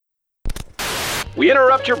We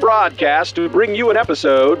interrupt your broadcast to bring you an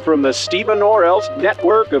episode from the Stephen Orels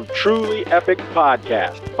network of truly epic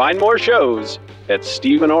podcasts. Find more shows at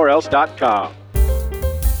StephenOrels.com.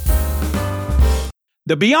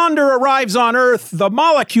 The Beyonder arrives on Earth, the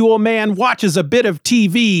Molecule Man watches a bit of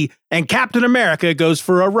TV, and Captain America goes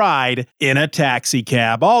for a ride in a taxi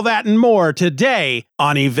cab. All that and more today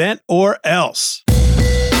on Event or Else.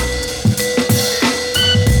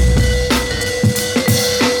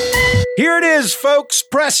 Here it is, folks.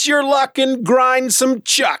 Press your luck and grind some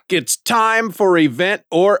chuck. It's time for Event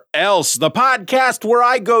or Else, the podcast where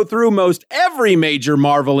I go through most every major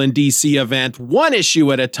Marvel and DC event, one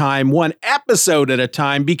issue at a time, one episode at a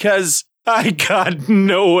time, because I got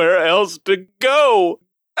nowhere else to go.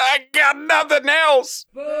 I got nothing else.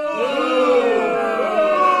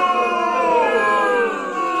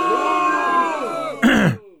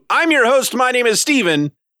 I'm your host. My name is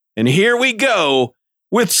Steven, and here we go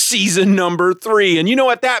with season number 3. And you know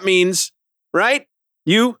what that means, right?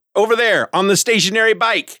 You over there on the stationary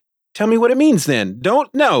bike. Tell me what it means then.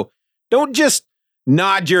 Don't just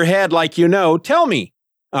nod your head like you know. Tell me.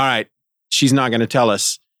 All right. She's not going to tell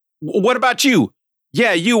us. What about you?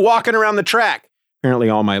 Yeah, you walking around the track. Apparently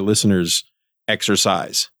all my listeners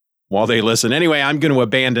exercise while they listen. Anyway, I'm going to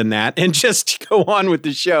abandon that and just go on with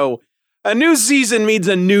the show. A new season means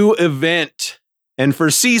a new event. And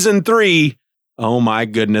for season 3, oh my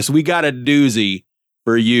goodness, we got a doozy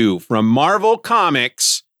for you. From Marvel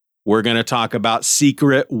Comics, we're going to talk about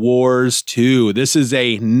Secret Wars 2. This is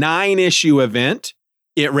a 9-issue event.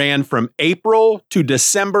 It ran from April to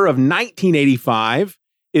December of 1985.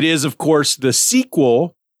 It is, of course, the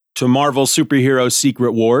sequel to Marvel Superhero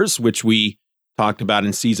Secret Wars, which we talked about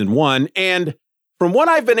in season 1. And from what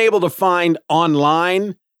I've been able to find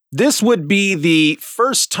online, this would be the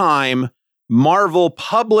first time Marvel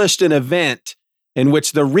published an event in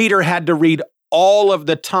which the reader had to read all of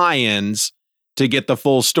the tie-ins to get the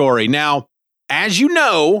full story. Now, as you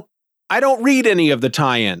know, I don't read any of the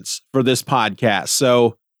tie-ins for this podcast.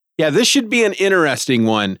 So, yeah, this should be an interesting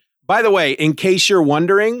one. By the way, in case you're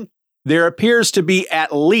wondering, there appears to be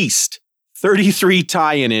at least 33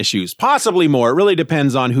 tie-in issues, possibly more. It really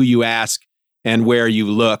depends on who you ask and where you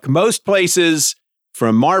look. Most places,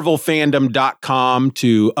 from MarvelFandom.com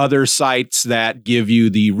to other sites that give you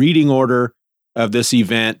the reading order of this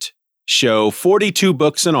event, show 42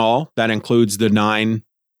 books in all. That includes the 9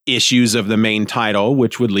 issues of the main title,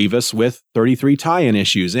 which would leave us with 33 tie-in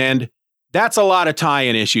issues. And that's a lot of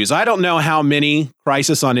tie-in issues. I don't know how many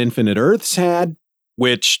Crisis on Infinite Earths had,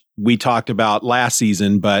 which we talked about last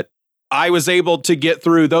season, but I was able to get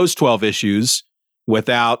through those 12 issues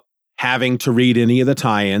without having to read any of the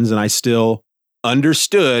tie-ins, and I still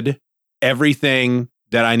understood everything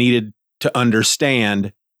that I needed to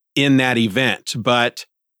understand in that event. But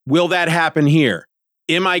will that happen here?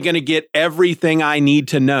 Am I going to get everything I need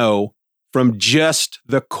to know from just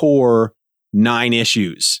the core 9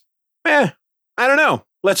 issues? I don't know.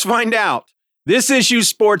 Let's find out. This issue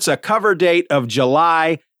sports a cover date of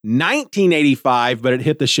July 1985, but it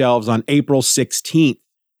hit the shelves on April 16th.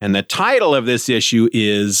 And the title of this issue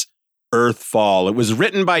is Earthfall. It was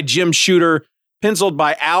written by Jim Shooter, penciled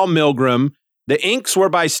by Al Milgrom. The inks were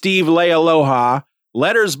by Steve Leialoha,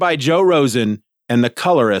 letters by Joe Rosen, and the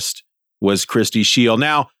colorist was Christy Shield.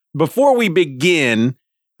 Now, before we begin,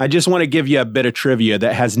 I just want to give you a bit of trivia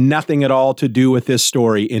that has nothing at all to do with this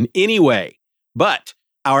story in any way. But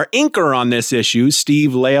our inker on this issue,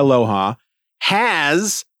 Steve Leialoha,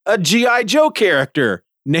 has a G.I. Joe character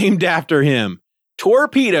named after him.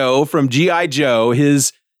 Torpedo from G.I. Joe,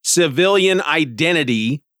 his civilian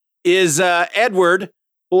identity is Edward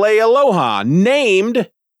Leialoha, named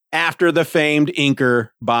after the famed inker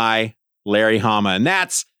by Larry Hama. And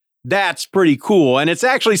that's pretty cool. And it's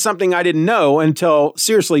actually something I didn't know until,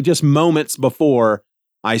 seriously, just moments before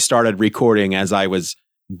I started recording as I was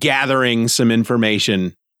gathering some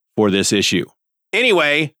information for this issue.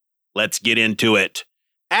 Anyway, let's get into it.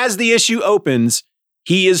 As the issue opens,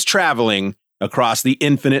 he is traveling across the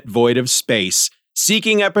infinite void of space,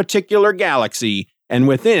 seeking a particular galaxy and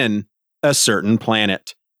within a certain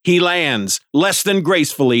planet. He lands, less than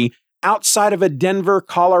gracefully, outside of a Denver,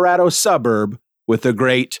 Colorado suburb with a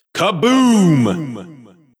great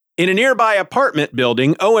kaboom. In a nearby apartment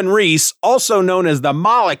building, Owen Reese, also known as the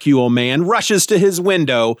Molecule Man, rushes to his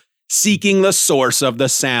window, seeking the source of the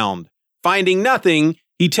sound. Finding nothing,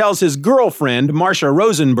 he tells his girlfriend, Marcia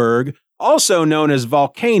Rosenberg, also known as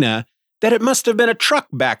Volcana, that it must have been a truck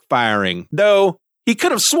backfiring, though he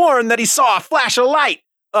could have sworn that he saw a flash of light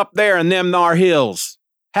up there in them thar hills.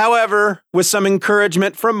 However, with some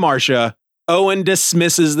encouragement from Marcia, Owen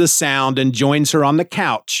dismisses the sound and joins her on the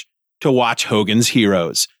couch, to watch Hogan's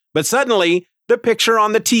Heroes. But suddenly, the picture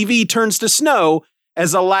on the TV turns to snow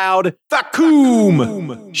as a loud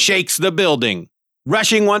 "Thakoom" shakes the building.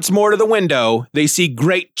 Rushing once more to the window, they see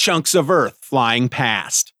great chunks of earth flying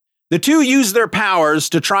past. The two use their powers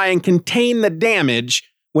to try and contain the damage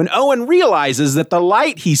when Owen realizes that the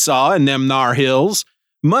light he saw in them thar hills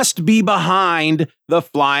must be behind the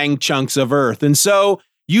flying chunks of earth. And so,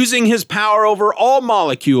 using his power over all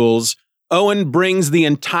molecules, Owen brings the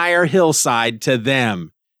entire hillside to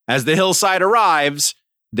them. As the hillside arrives,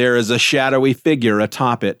 there is a shadowy figure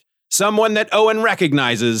atop it, someone that Owen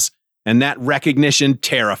recognizes, and that recognition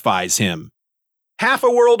terrifies him. Half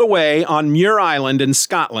a world away on Muir Island in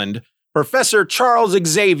Scotland, Professor Charles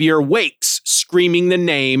Xavier wakes, screaming the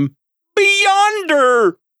name,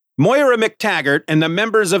 Beyonder! Moira McTaggart and the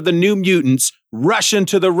members of the New Mutants rush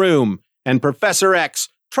into the room, and Professor X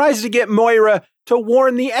tries to get Moira to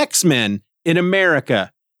warn the X-Men in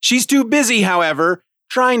America. She's too busy, however,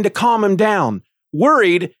 trying to calm him down,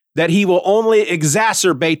 worried that he will only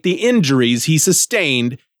exacerbate the injuries he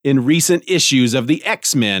sustained in recent issues of the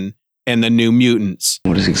X-Men and the New Mutants.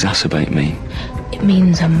 What does exacerbate mean? It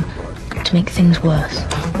means, to make things worse.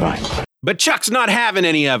 Right. But Chuck's not having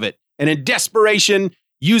any of it, and in desperation,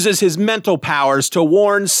 uses his mental powers to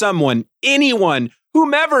warn someone, anyone,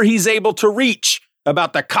 whomever he's able to reach,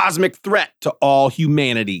 about the cosmic threat to all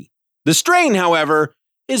humanity. The strain, however,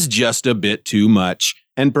 is just a bit too much,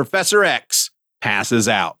 and Professor X passes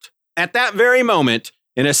out. At that very moment,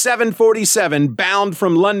 in a 747 bound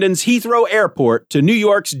from London's Heathrow Airport to New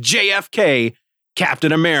York's JFK,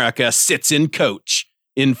 Captain America sits in coach,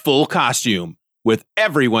 in full costume, with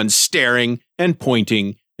everyone staring and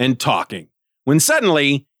pointing and talking, when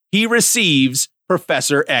suddenly he receives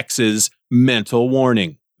Professor X's mental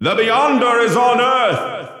warning. The Beyonder is on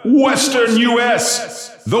Earth, Western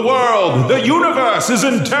US. The world, the universe is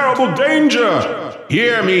in terrible danger.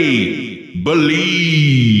 Hear me,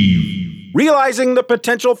 believe. Realizing the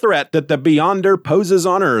potential threat that the Beyonder poses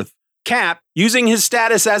on Earth, Cap, using his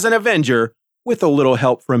status as an Avenger, with a little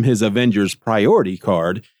help from his Avengers priority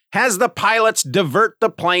card, has the pilots divert the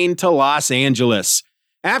plane to Los Angeles.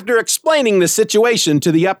 After explaining the situation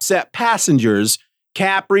to the upset passengers,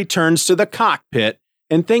 Cap returns to the cockpit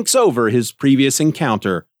and thinks over his previous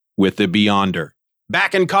encounter with the Beyonder.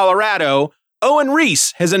 Back in Colorado, Owen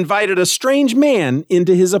Reese has invited a strange man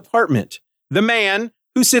into his apartment. The man,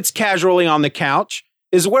 who sits casually on the couch,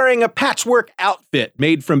 is wearing a patchwork outfit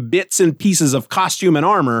made from bits and pieces of costume and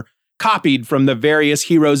armor copied from the various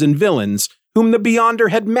heroes and villains whom the Beyonder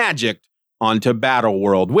had magicked onto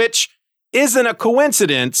Battleworld, which isn't a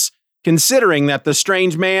coincidence considering that the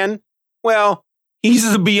strange man, well,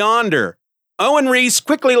 he's the Beyonder. Owen Reese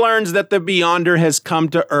quickly learns that the Beyonder has come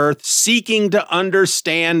to Earth seeking to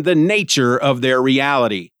understand the nature of their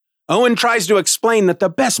reality. Owen tries to explain that the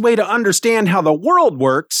best way to understand how the world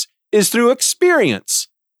works is through experience.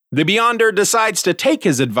 The Beyonder decides to take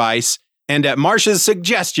his advice and, at Marsh's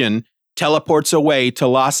suggestion, teleports away to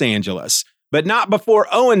Los Angeles, but not before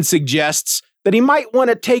Owen suggests that he might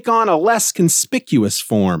want to take on a less conspicuous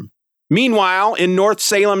form. Meanwhile, in North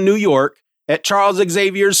Salem, New York, at Charles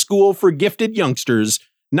Xavier's School for Gifted Youngsters,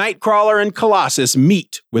 Nightcrawler and Colossus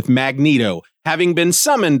meet with Magneto, having been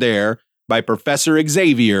summoned there by Professor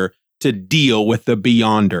Xavier to deal with the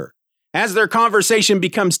Beyonder. As their conversation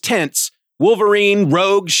becomes tense, Wolverine,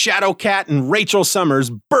 Rogue, Shadowcat, and Rachel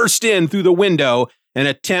Summers burst in through the window and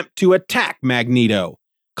attempt to attack Magneto.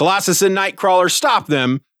 Colossus and Nightcrawler stop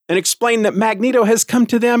them and explain that Magneto has come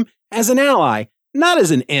to them as an ally, not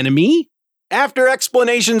as an enemy. After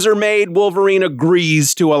explanations are made, Wolverine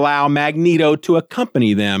agrees to allow Magneto to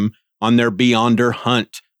accompany them on their Beyonder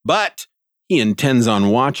hunt, but he intends on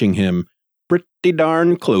watching him pretty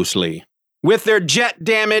darn closely. With their jet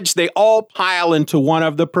damaged, they all pile into one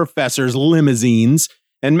of the professor's limousines,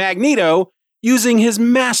 and Magneto, using his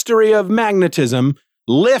mastery of magnetism,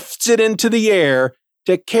 lifts it into the air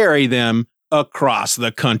to carry them across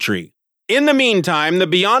the country. In the meantime, the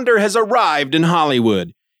Beyonder has arrived in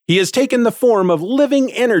Hollywood. He has taken the form of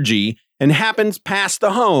living energy and happens past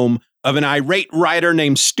the home of an irate writer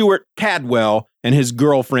named Stuart Cadwell and his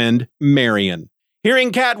girlfriend, Marion.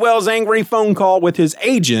 Hearing Cadwell's angry phone call with his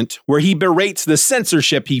agent, where he berates the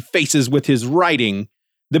censorship he faces with his writing,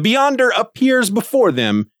 the Beyonder appears before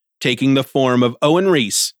them, taking the form of Owen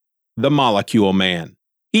Reese, the Molecule Man.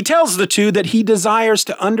 He tells the two that he desires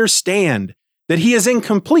to understand, that he is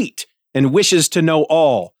incomplete and wishes to know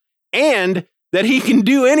all, and that he can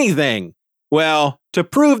do anything. Well, to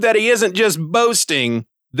prove that he isn't just boasting,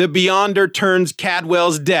 the Beyonder turns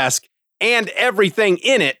Cadwell's desk and everything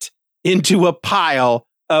in it into a pile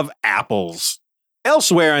of apples.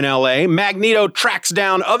 Elsewhere in LA, Magneto tracks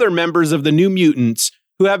down other members of the New Mutants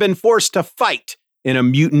who have been forced to fight in a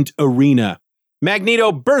mutant arena.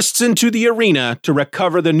 Magneto bursts into the arena to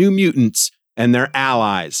recover the New Mutants and their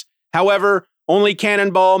allies. However, only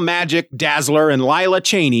Cannonball, Magic, Dazzler, and Lila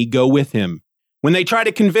Cheney go with him. When they try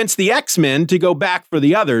to convince the X-Men to go back for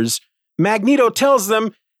the others, Magneto tells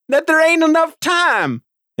them that there ain't enough time,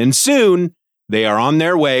 and soon they are on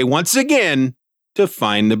their way once again to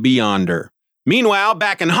find the Beyonder. Meanwhile,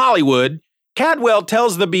 back in Hollywood, Cadwell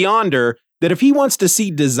tells the Beyonder that if he wants to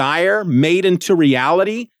see desire made into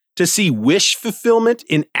reality, to see wish fulfillment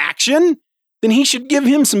in action, then he should give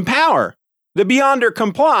him some power. The Beyonder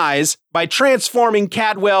complies by transforming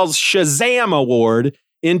Cadwell's Shazam award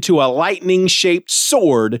into a lightning-shaped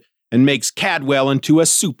sword and makes Cadwell into a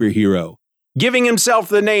superhero. Giving himself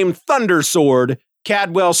the name Thunder Sword,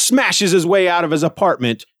 Cadwell smashes his way out of his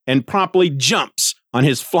apartment and promptly jumps on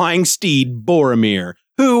his flying steed Boromir,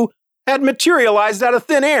 who had materialized out of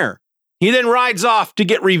thin air. He then rides off to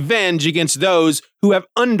get revenge against those who have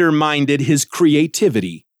undermined his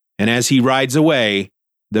creativity. And as he rides away,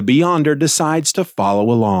 the Beyonder decides to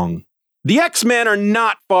follow along. The X-Men are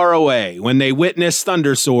not far away when they witness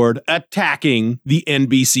Thunder Sword attacking the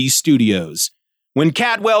NBC studios. When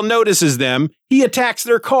Cadwell notices them, he attacks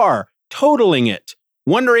their car, totaling it.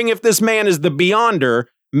 Wondering if this man is the Beyonder,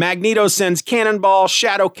 Magneto sends Cannonball,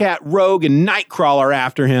 Shadowcat, Rogue, and Nightcrawler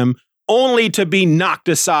after him, only to be knocked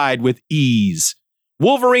aside with ease.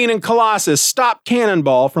 Wolverine and Colossus stop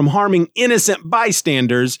Cannonball from harming innocent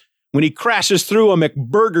bystanders when he crashes through a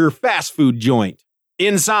McBurger fast food joint.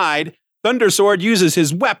 Inside, Thundersword uses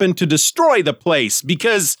his weapon to destroy the place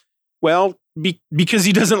because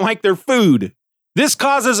he doesn't like their food. This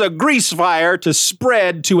causes a grease fire to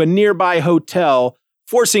spread to a nearby hotel,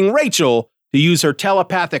 forcing Rachel to use her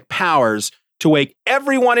telepathic powers to wake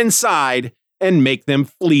everyone inside and make them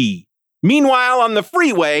flee. Meanwhile, on the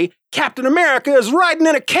freeway, Captain America is riding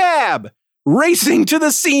in a cab, racing to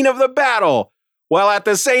the scene of the battle, while at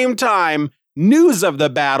the same time, news of the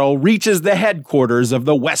battle reaches the headquarters of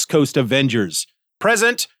the West Coast Avengers.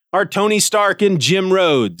 Present are Tony Stark and Jim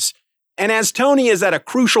Rhodes. And as Tony is at a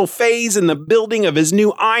crucial phase in the building of his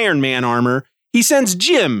new Iron Man armor, he sends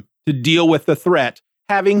Jim to deal with the threat,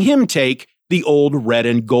 having him take the old red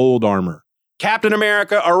and gold armor. Captain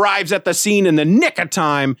America arrives at the scene in the nick of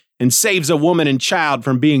time and saves a woman and child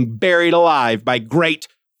from being buried alive by great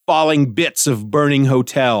falling bits of burning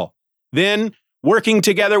hotel. Then, working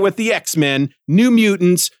together with the X-Men, New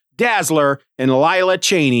Mutants, Dazzler, and Lila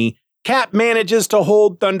Cheney, Cap manages to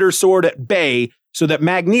hold Thundersword at bay so that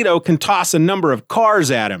Magneto can toss a number of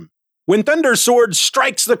cars at him. When Thundersword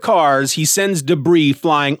strikes the cars, he sends debris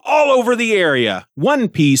flying all over the area, one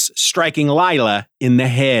piece striking Lila in the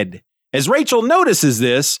head. As Rachel notices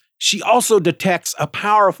this, she also detects a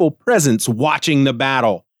powerful presence watching the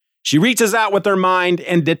battle. She reaches out with her mind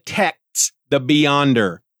and detects the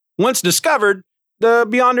Beyonder. Once discovered, the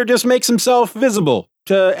Beyonder just makes himself visible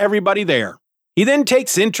to everybody there. He then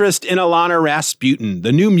takes interest in Alana Rasputin,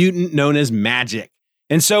 the new mutant known as Magic,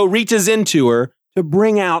 and so reaches into her to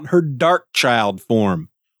bring out her Darkchild form.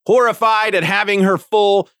 Horrified at having her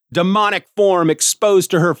full demonic form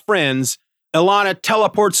exposed to her friends, Alana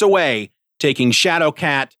teleports away, taking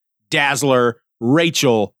Shadowcat, Dazzler,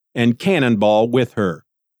 Rachel, and Cannonball with her.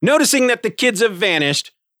 Noticing that the kids have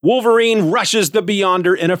vanished, Wolverine rushes the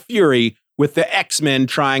Beyonder in a fury, with the X-Men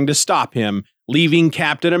trying to stop him, leaving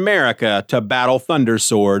Captain America to battle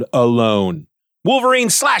Thundersword alone. Wolverine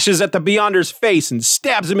slashes at the Beyonder's face and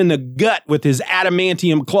stabs him in the gut with his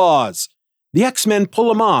adamantium claws. The X-Men pull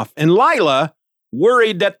him off, and Lila,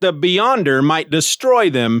 worried that the Beyonder might destroy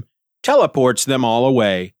them, teleports them all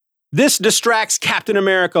away. This distracts Captain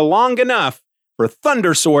America long enough for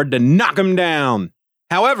Thundersword to knock him down.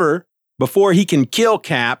 However, before he can kill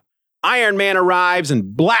Cap, Iron Man arrives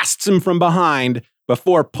and blasts him from behind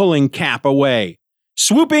before pulling Cap away.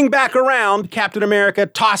 Swooping back around, Captain America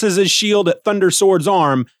tosses his shield at Thundersword's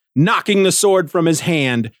arm, knocking the sword from his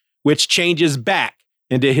hand, which changes back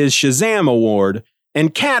into his Shazam award,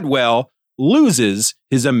 and Cadwell loses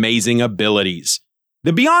his amazing abilities.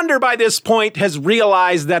 The Beyonder by this point has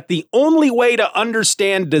realized that the only way to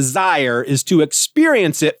understand desire is to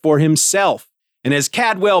experience it for himself, and as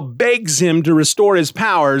Cadwell begs him to restore his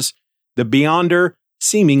powers, the Beyonder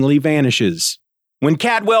seemingly vanishes. When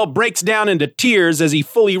Cadwell breaks down into tears as he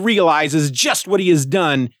fully realizes just what he has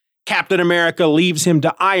done, Captain America leaves him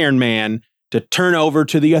to Iron Man to turn over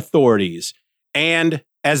to the authorities, and,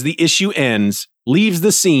 as the issue ends, leaves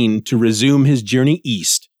the scene to resume his journey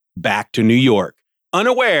east, back to New York,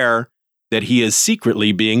 unaware that he is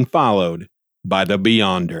secretly being followed by the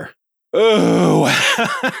Beyonder. Oh.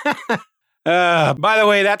 By the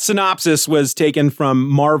way, that synopsis was taken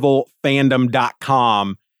from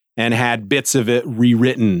MarvelFandom.com and had bits of it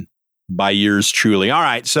rewritten by yours truly. All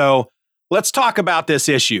right, so let's talk about this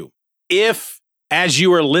issue. If, as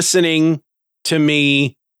you were listening to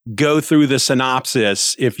me go through the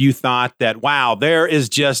synopsis, if you thought that, wow, there is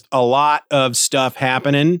just a lot of stuff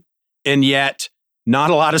happening and yet not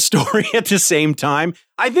a lot of story at the same time,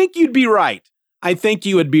 I think you'd be right. I think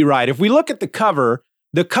you would be right. If we look at the cover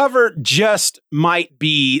just might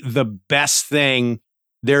be the best thing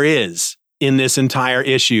there is in this entire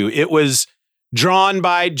issue. It was drawn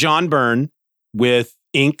by John Byrne with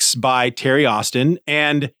inks by Terry Austin,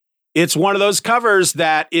 and it's one of those covers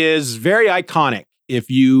that is very iconic. If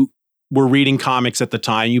you were reading comics at the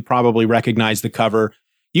time, you probably recognize the cover.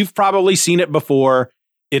 You've probably seen it before.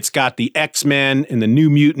 It's got the X-Men and the New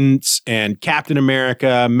Mutants and Captain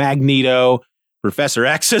America, Magneto, Professor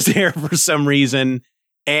X is there for some reason,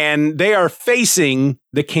 and they are facing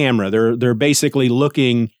the camera. They're basically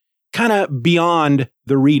looking kind of beyond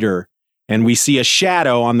the reader, and we see a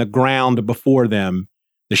shadow on the ground before them,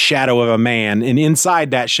 the shadow of a man, and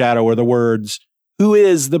inside that shadow are the words, "Who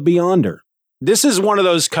is the Beyonder?" This is one of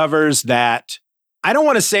those covers that I don't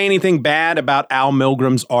want to say anything bad about Al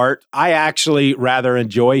Milgram's art. I actually rather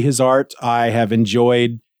enjoy his art. I have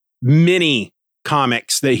enjoyed many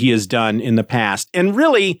comics that he has done in the past. And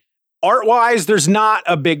really, art-wise, there's not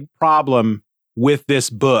a big problem with this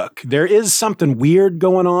book. There is something weird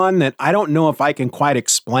going on that I don't know if I can quite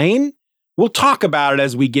explain. We'll talk about it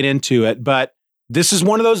as we get into it, but this is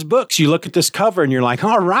one of those books. You look at this cover and you're like,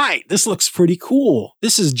 all right, this looks pretty cool.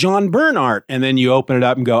 This is John Byrne art. And then you open it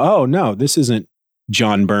up and go, oh no, this isn't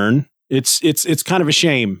John Byrne. It's kind of a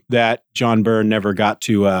shame that John Byrne never got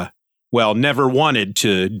to, never wanted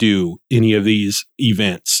to do any of these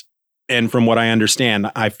events. And from what I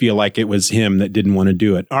understand, I feel like it was him that didn't want to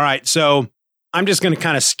do it. All right, so I'm just going to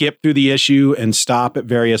kind of skip through the issue and stop at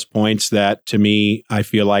various points that, to me, I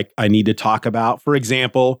feel like I need to talk about. For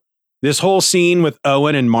example, this whole scene with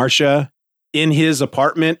Owen and Marcia in his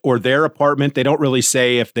apartment or their apartment. They don't really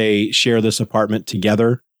say if they share this apartment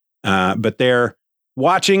together, but they're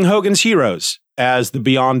watching Hogan's Heroes as the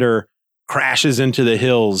Beyonder crashes into the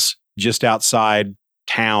hills just outside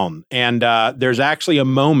town. And there's actually a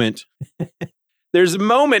moment. There's a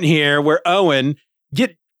moment here where Owen,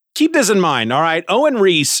 keep this in mind, all right? Owen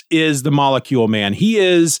Reese is the Molecule Man. He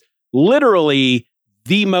is literally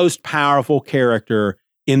the most powerful character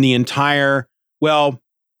in the entire,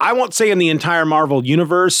 I won't say in the entire Marvel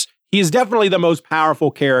universe. He is definitely the most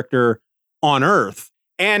powerful character on Earth.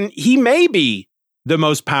 And he may be the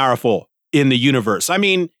most powerful in the universe. I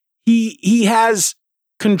mean, he has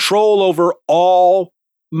control over all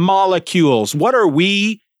molecules. What are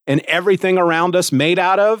we and everything around us made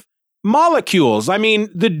out of? Molecules. I mean,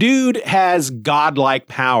 the dude has godlike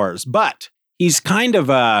powers, but he's kind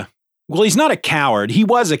of he's not a coward. He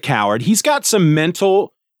was a coward. He's got some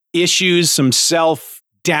mental issues, some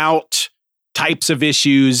self-doubt types of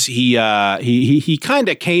issues. He kind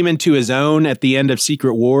of came into his own at the end of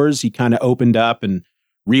Secret Wars. He kind of opened up and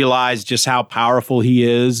realized just how powerful he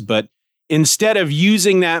is. But instead of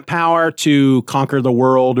using that power to conquer the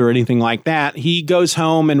world or anything like that, he goes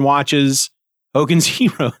home and watches Hogan's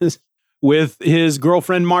Heroes with his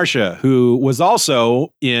girlfriend, Marcia, who was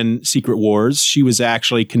also in Secret Wars. She was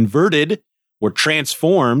actually converted or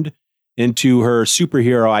transformed into her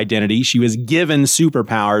superhero identity. She was given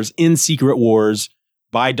superpowers in Secret Wars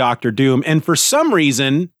by Dr. Doom. And for some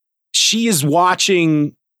reason, she is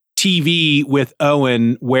watching TV with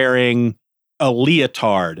Owen wearing a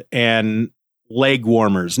leotard and leg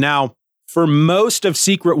warmers. Now, for most of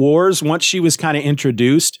Secret Wars, once she was kind of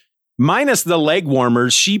introduced, minus the leg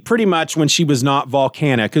warmers, she pretty much, when she was not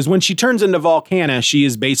Volcana, because when she turns into Volcana, she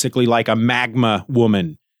is basically like a magma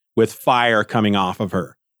woman with fire coming off of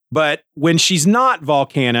her. But when she's not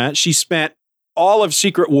Volcana, she spent all of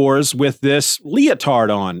Secret Wars with this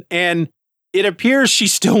leotard on, and it appears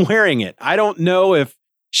she's still wearing it. I don't know if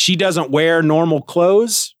she doesn't wear normal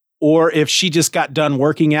clothes or if she just got done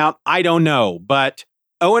working out. I don't know. But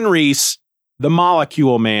Owen Reese, the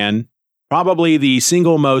Molecule Man, probably the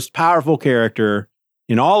single most powerful character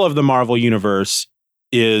in all of the Marvel Universe,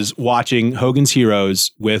 is watching Hogan's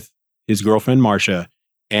Heroes with his girlfriend, Marcia.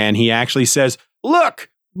 And he actually says, "Look,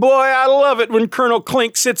 boy, I love it when Colonel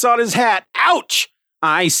Klink sits on his hat. Ouch!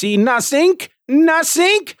 I see nothing. Ha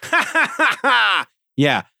ha ha ha."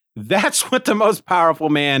 Yeah, that's what the most powerful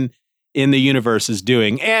man in the universe is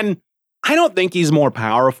doing. And I don't think he's more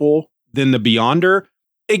powerful than the Beyonder.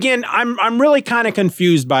 Again, I'm really kind of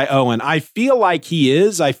confused by Owen. I feel like he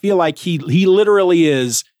is. I feel like he literally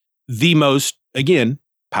is the most, again,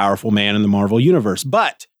 powerful man in the Marvel universe.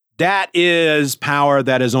 But that is power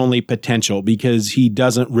that is only potential because he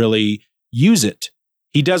doesn't really use it.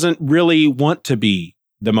 He doesn't really want to be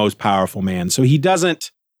the most powerful man. So he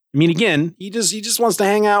doesn't, I mean, again, he just wants to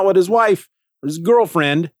hang out with his wife or his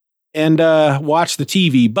girlfriend and watch the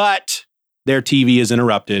TV. But their TV is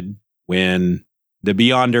interrupted when the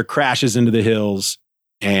Beyonder crashes into the hills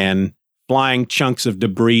and flying chunks of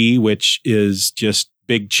debris, which is just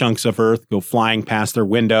big chunks of earth, go flying past their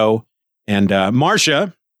window. And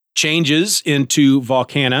Marcia changes into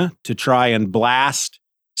Volcana to try and blast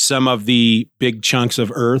some of the big chunks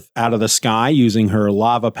of earth out of the sky using her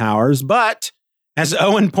lava powers. But as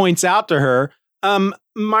Owen points out to her,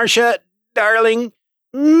 Marcia, darling,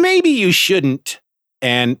 maybe you shouldn't.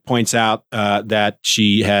 And points out that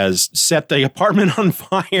she has set the apartment on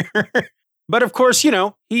fire. But of course,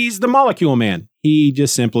 he's the molecule man. He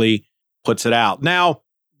just simply puts it out. Now,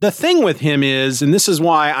 the thing with him is, and this is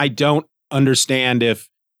why I don't understand if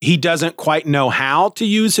he doesn't quite know how to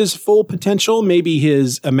use his full potential. Maybe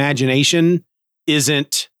his imagination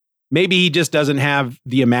maybe he just doesn't have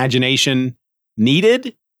the imagination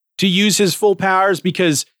needed to use his full powers,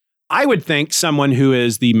 because I would think someone who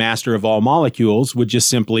is the master of all molecules would just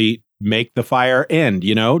simply make the fire end,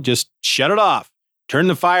 just shut it off, turn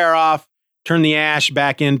the fire off, turn the ash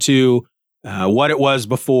back into what it was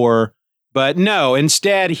before. But no,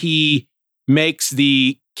 instead he makes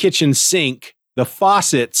the kitchen sink, the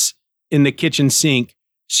faucets in the kitchen sink,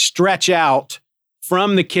 stretch out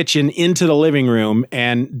from the kitchen into the living room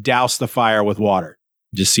and douse the fire with water.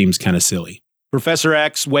 Just seems kind of silly. Professor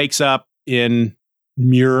X wakes up in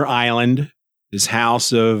Muir Island, his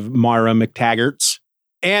house of Moira McTaggart's.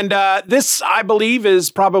 And this, I believe,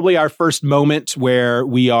 is probably our first moment where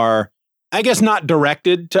we are, I guess, not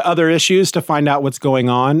directed to other issues to find out what's going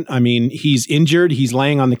on. I mean, he's injured. He's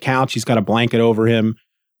laying on the couch. He's got a blanket over him.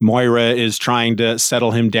 Moira is trying to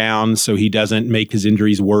settle him down so he doesn't make his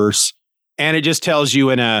injuries worse. And it just tells you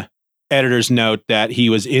in a editor's note that he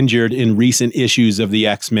was injured in recent issues of the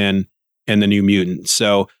X-Men and the New Mutants.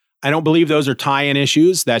 So I don't believe those are tie-in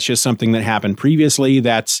issues. That's just something that happened previously.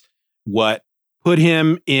 That's what put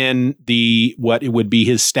him in what it would be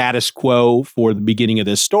his status quo for the beginning of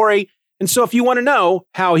this story. And so if you want to know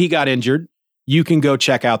how he got injured, you can go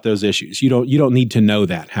check out those issues. You don't need to know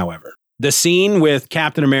that, however. The scene with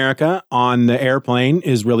Captain America on the airplane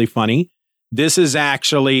is really funny. This is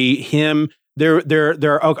actually him.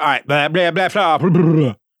 They're all right, blah, blah, blah, blah, blah,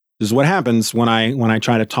 blah. This is what happens when I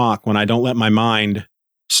try to talk, when I don't let my mind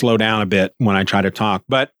slow down a bit when I try to talk.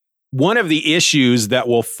 But one of the issues that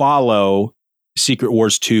will follow Secret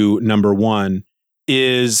Wars 2 #1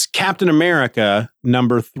 is Captain America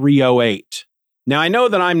number 308. Now, I know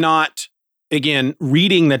that I'm not, again,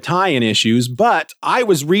 reading the tie-in issues, but I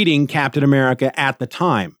was reading Captain America at the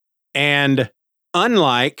time. And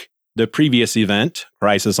unlike the previous event,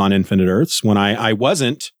 Crisis on Infinite Earths, when I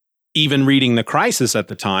wasn't even reading the Crisis at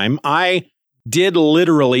the time, I did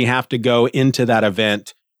literally have to go into that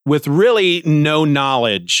event with really no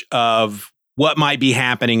knowledge of what might be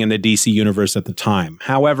happening in the DC universe at the time.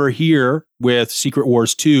 However, here with Secret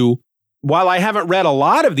Wars 2, while I haven't read a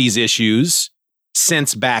lot of these issues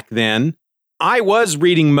since back then, I was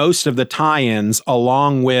reading most of the tie-ins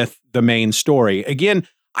along with the main story. Again,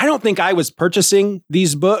 I don't think I was purchasing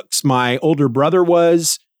these books. My older brother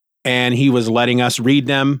was, and he was letting us read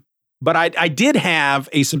them. But I did have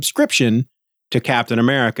a subscription to Captain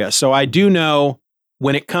America. So I do know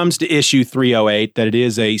when it comes to issue 308 that it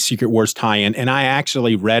is a Secret Wars tie-in, and I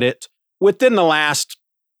actually read it within the last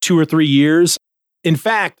 2 or 3 years. In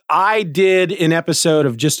fact, I did an episode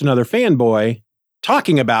of Just Another Fanboy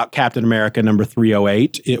talking about Captain America number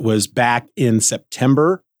 308. It was back in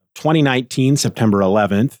September 2019, September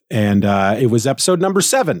 11th, and it was episode number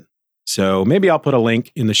 7. So maybe I'll put a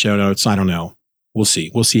link in the show notes. I don't know. We'll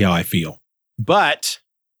see. We'll see how I feel. But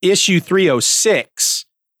issue 306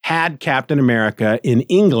 had Captain America in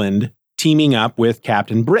England teaming up with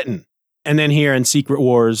Captain Britain. And then here in Secret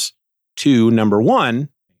Wars 2 #1,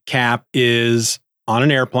 Cap is on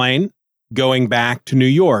an airplane going back to New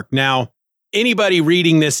York. Now, anybody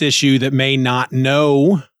reading this issue that may not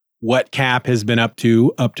know what Cap has been up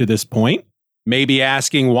to this point may be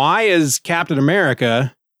asking, why is Captain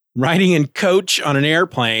America riding in coach on an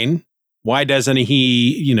airplane? Why doesn't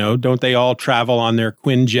he, don't they all travel on their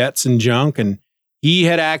Quinjets and junk? And he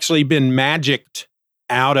had actually been magicked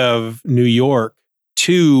out of New York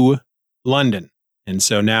to London. And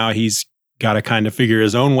so now he's got to kind of figure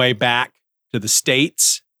his own way back to the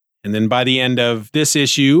States. And then by the end of this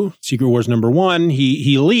issue, Secret Wars #1,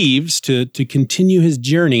 he leaves to continue his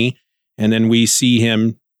journey. And then we see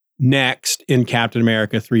him next in Captain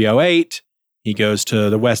America 308, he goes to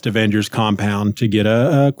the West Avengers compound to get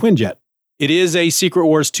a Quinjet. It is a Secret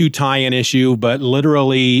Wars 2 tie-in issue, but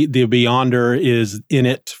literally the Beyonder is in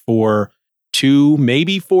it for 2,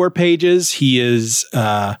 maybe 4 pages. He is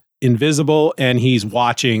invisible and he's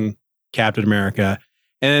watching Captain America.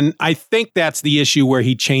 And I think that's the issue where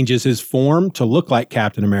he changes his form to look like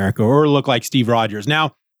Captain America or look like Steve Rogers.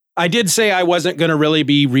 Now, I did say I wasn't going to really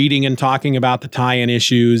be reading and talking about the tie-in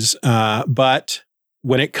issues, but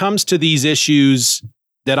when it comes to these issues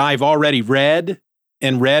that I've already read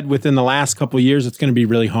within the last couple of years, it's going to be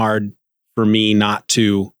really hard for me not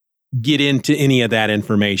to get into any of that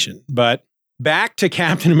information. But back to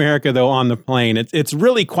Captain America, though, on the plane, it's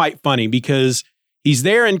really quite funny because he's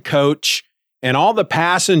there in coach and all the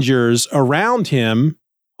passengers around him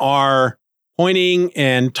are pointing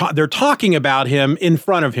and they're talking about him in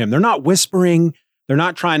front of him. They're not whispering. They're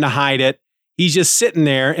not trying to hide it. He's just sitting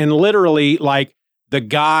there and literally like the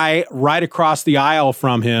guy right across the aisle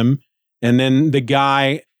from him. And then the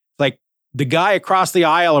guy across the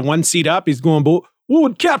aisle and one seat up, he's going, what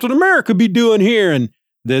would Captain America be doing here? And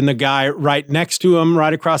then the guy right next to him,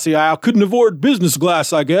 right across the aisle, couldn't afford business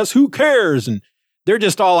class, I guess. Who cares? And they're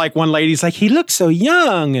just all like, one lady's like, he looks so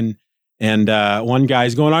young. And one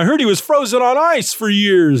guy's going, I heard he was frozen on ice for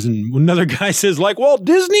years. And another guy says, like Walt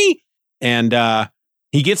Disney. And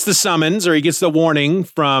he gets the summons or he gets the warning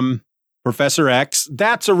from Professor X.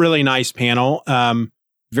 That's a really nice panel.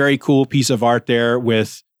 Very cool piece of art there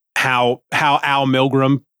with how Al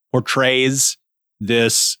Milgrom portrays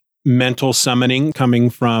this mental summoning coming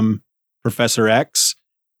from Professor X.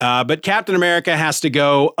 But Captain America has to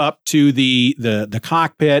go up to the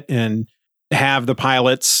cockpit and have the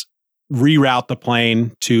pilots reroute the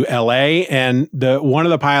plane to LA. And one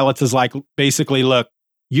of the pilots is like, basically, look,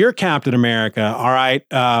 you're Captain America. All right.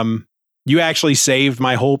 You actually saved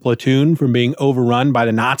my whole platoon from being overrun by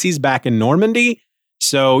the Nazis back in Normandy.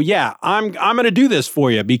 So yeah, I'm going to do this for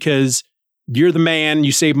you because you're the man,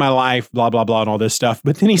 you saved my life, blah, blah, blah, and all this stuff.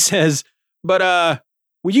 But then he says, but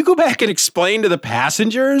will you go back and explain to the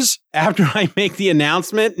passengers after I make the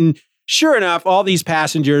announcement? And sure enough, all these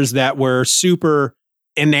passengers that were super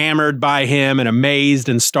enamored by him and amazed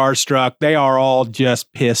and starstruck, they are all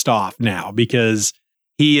just pissed off now because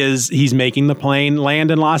he's making the plane land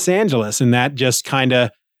in Los Angeles. And that just kind of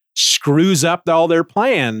screws up all their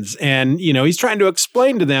plans. And, he's trying to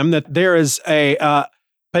explain to them that there is a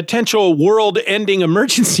potential world-ending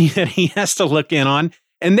emergency that he has to look in on,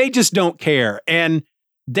 and they just don't care. And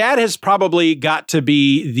that has probably got to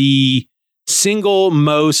be the single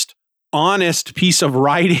most honest piece of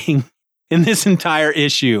writing in this entire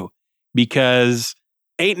issue, because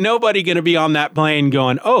ain't nobody going to be on that plane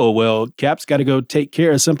going, oh, well, Cap's got to go take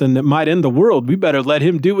care of something that might end the world. We better let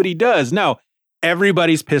him do what he does. No,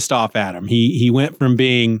 everybody's pissed off at him. He went from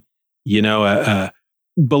being, a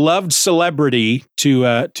beloved celebrity to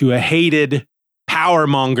a hated power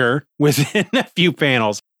monger within a few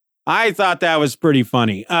panels. I thought that was pretty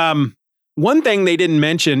funny. One thing they didn't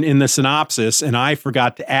mention in the synopsis, and I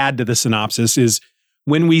forgot to add to the synopsis, is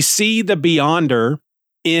when we see the Beyonder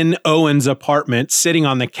in Owen's apartment sitting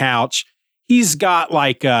on the couch, he's got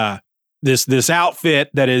like this outfit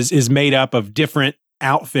that is made up of different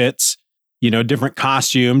outfits, different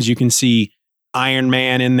costumes. You can see Iron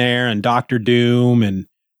Man in there and Doctor Doom and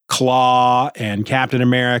Claw and Captain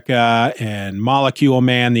America and Molecule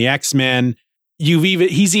Man, the X-Men.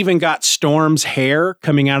 He's even got Storm's hair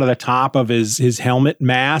coming out of the top of his helmet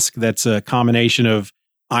mask. That's a combination of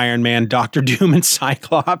Iron Man, Doctor Doom, and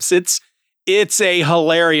Cyclops. It's a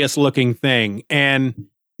hilarious looking thing. And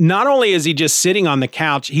not only is he just sitting on the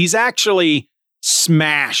couch, he's actually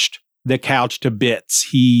smashed the couch to bits.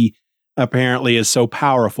 He apparently is so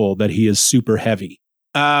powerful that he is super heavy.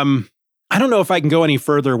 I don't know if I can go any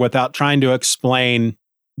further without trying to explain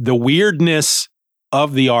the weirdness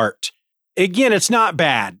of the art. Again, it's not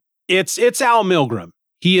bad. It's Al Milgrom.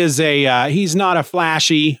 He is he's not a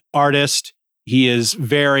flashy artist. He is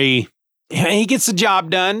he gets the job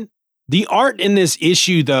done. The art in this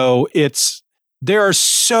issue, though, there are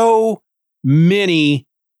so many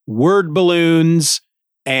word balloons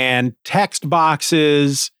and text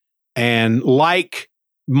boxes, and like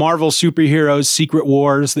Marvel superheroes Secret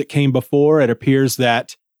Wars that came before, it appears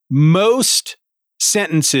that most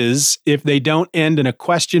sentences, if they don't end in a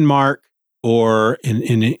question mark or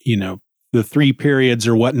in the 3 periods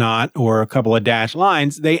or whatnot, or a couple of dash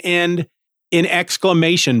lines, they end in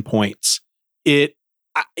exclamation points.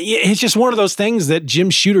 It's just one of those things that Jim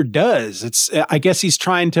Shooter does. I guess he's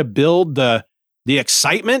trying to build the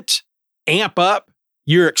excitement, amp up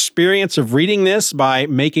your experience of reading this by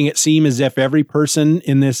making it seem as if every person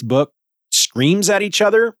in this book screams at each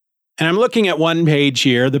other. And I'm looking at one page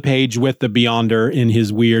here, the page with the Beyonder in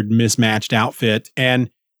his weird mismatched outfit. And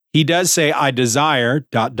he does say, I desire ...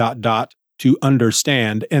 to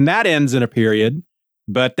understand. And that ends in a period.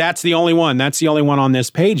 But that's the only one. That's the only one on this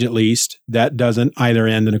page, at least, that doesn't either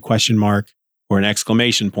end in a question mark or an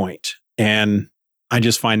exclamation point. And I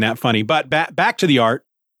just find that funny. But back to the art.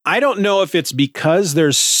 I don't know if it's because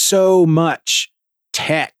there's so much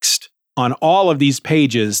text on all of these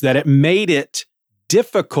pages that it made it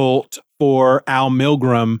difficult for Al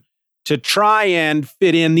Milgrom to try and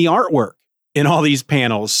fit in the artwork in all these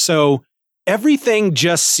panels. So everything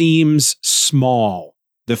just seems small.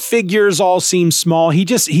 The figures all seem small. It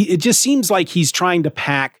just seems like he's trying to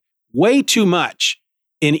pack way too much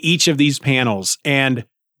in each of these panels. And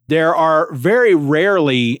there are very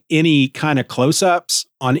rarely any kind of close-ups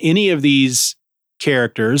on any of these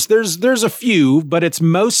characters. There's a few, but it's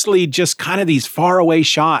mostly just kind of these faraway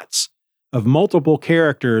shots of multiple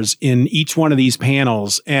characters in each one of these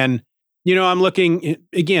panels. And, I'm looking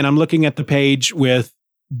at the page with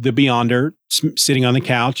the Beyonder sitting on the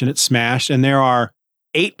couch and it's smashed. And there are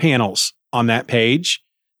 8 panels on that page.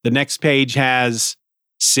 The next page has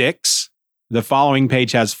 6. The following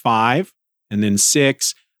page has 5 and then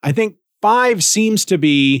 6. I think 5 seems to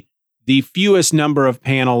be the fewest number of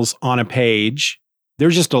panels on a page.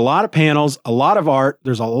 There's just a lot of panels, a lot of art.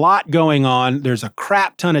 There's a lot going on. There's a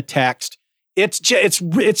crap ton of text.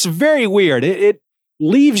 It's very weird. It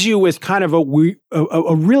leaves you with kind of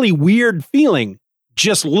a really weird feeling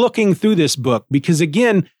just looking through this book, because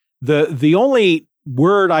again, the only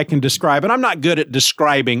word I can describe, and I'm not good at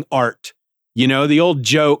describing art. The old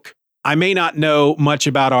joke, I may not know much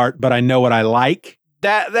about art, but I know what I like.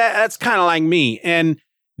 That's kind of like me. And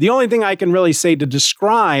the only thing I can really say to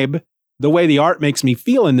describe the way the art makes me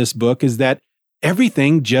feel in this book is that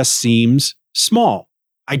everything just seems small.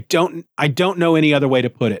 I don't know any other way to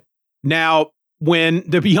put it. Now, when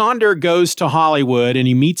the Beyonder goes to Hollywood and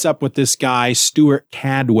he meets up with this guy, Stuart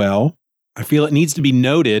Cadwell, I feel it needs to be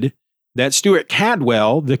noted that Stuart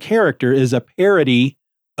Cadwell, the character, is a parody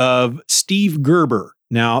of Steve Gerber.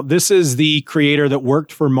 Now, this is the creator that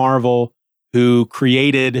worked for Marvel who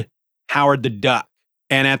created Howard the Duck.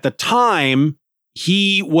 And at the time,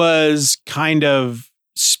 he was kind of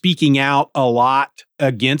speaking out a lot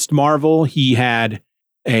against Marvel. He had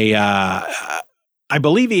I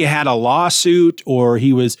believe he had a lawsuit, or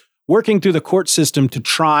he was working through the court system to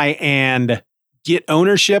try and get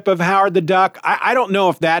ownership of Howard the Duck. I don't know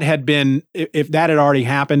if that had already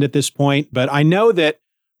happened at this point, but I know that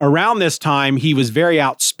around this time, he was very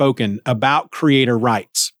outspoken about creator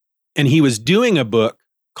rights. And he was doing a book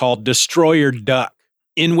called Destroyer Duck,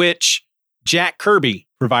 in which Jack Kirby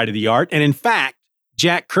provided the art. And in fact,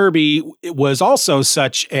 Jack Kirby was also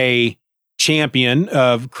such a champion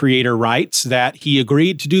of creator rights that he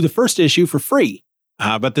agreed to do the first issue for free.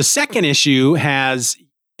 But the second issue has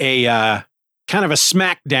a kind of a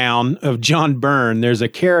smackdown of John Byrne. There's a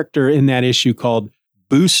character in that issue called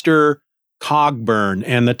Booster Cogburn.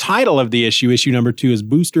 And the title of the issue number 2, is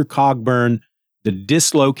Booster Cogburn, The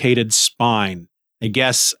Dislocated Spine. I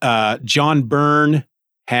guess John Byrne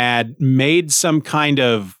had made some kind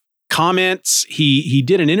of comments. He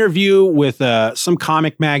did an interview with some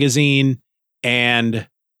comic magazine, and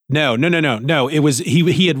no. It was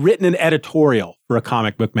he had written an editorial for a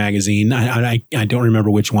comic book magazine. I don't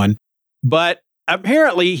remember which one, but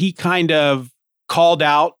apparently he kind of called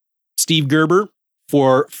out Steve Gerber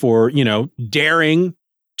for daring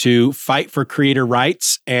to fight for creator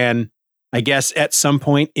rights. And I guess at some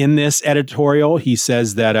point in this editorial, he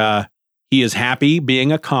says that he is happy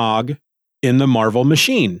being a cog in the Marvel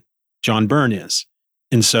machine. John Byrne is.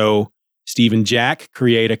 And so Steve and Jack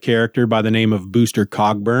create a character by the name of Booster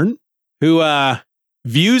Cogburn, who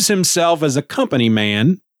views himself as a company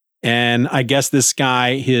man. And I guess this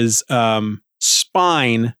guy, his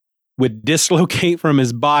spine would dislocate from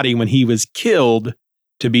his body when he was killed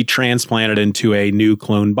to be transplanted into a new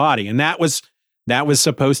clone body. And that was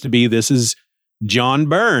supposed to be, this is John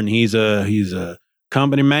Byrne. He's a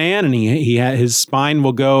company man, and he had, his spine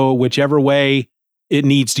will go whichever way it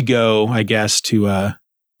needs to go, I guess, to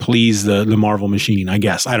please the Marvel machine, I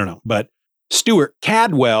guess. I don't know. But Stuart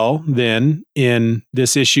Cadwell, then, in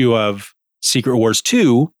this issue of Secret Wars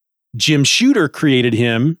 2, Jim Shooter created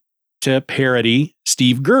him to parody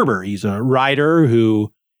Steve Gerber. He's a writer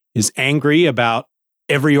who is angry about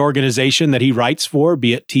every organization that he writes for,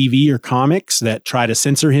 be it TV or comics, that try to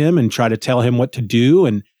censor him and try to tell him what to do.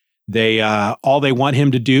 And they all they want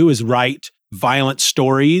him to do is write violent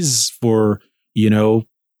stories for,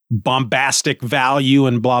 bombastic value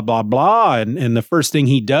and blah, blah, blah. And the first thing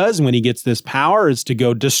he does when he gets this power is to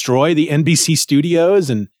go destroy the NBC studios.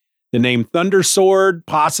 And the name Thunder Sword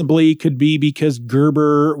possibly could be because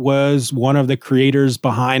Gerber was one of the creators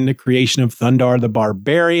behind the creation of Thundarr the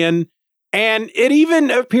Barbarian. And it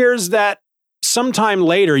even appears that sometime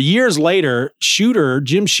later, years later,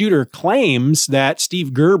 Jim Shooter claims that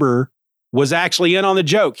Steve Gerber was actually in on the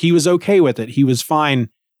joke. He was okay with it. He was fine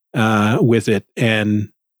with it and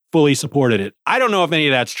fully supported it. I don't know if any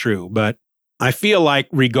of that's true, but I feel like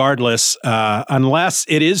regardless, unless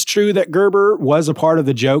it is true that Gerber was a part of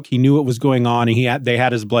the joke, he knew what was going on and they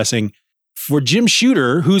had his blessing. For Jim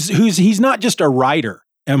Shooter, he's not just a writer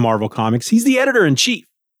at Marvel Comics, he's the editor-in-chief.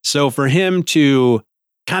 So for him to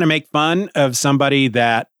kind of make fun of somebody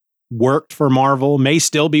that worked for Marvel, may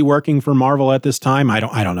still be working for Marvel at this time. I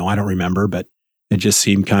don't know. I don't remember, but it just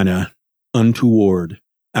seemed kind of untoward.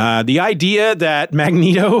 The idea that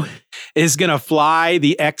Magneto is going to fly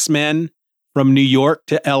the X-Men from New York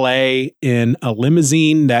to LA in a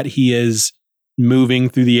limousine that he is moving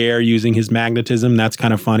through the air using his magnetism, that's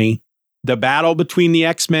kind of funny. The battle between the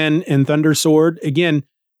X-Men and Thunder Sword, again,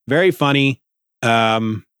 very funny,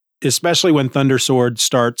 especially when Thunder Sword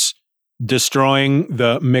starts destroying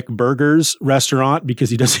the McBurgers restaurant because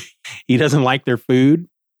he doesn't like their food.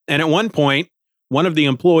 And at one point, one of the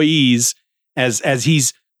employees, as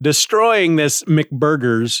he's destroying this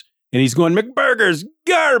McBurgers, and he's going, "McBurgers,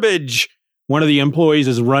 garbage!" One of the employees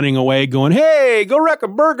is running away going, "Hey, go wreck a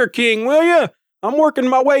Burger King, will you? I'm working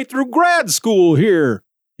my way through grad school here."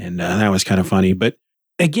 And that was kind of funny. But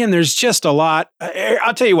again, there's just a lot.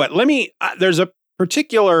 I'll tell you what, there's a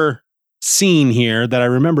particular scene here that I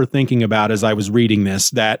remember thinking about as I was reading this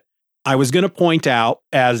that I was going to point out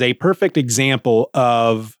as a perfect example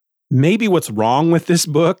of maybe what's wrong with this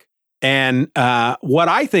book and what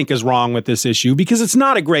I think is wrong with this issue, because it's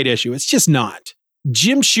not a great issue. It's just not.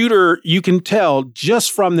 Jim Shooter, you can tell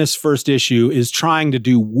just from this first issue, is trying to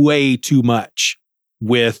do way too much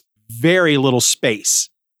with very little space.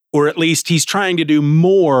 Or at least he's trying to do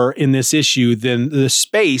more in this issue than the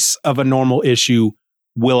space of a normal issue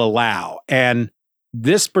will allow. And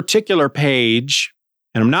this particular page,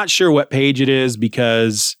 and I'm not sure what page it is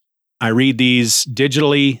because I read these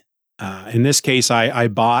digitally. In this case, I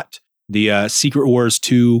bought the Secret Wars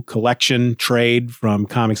 2 collection trade from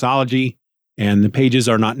Comixology, and the pages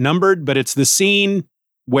are not numbered, but it's the scene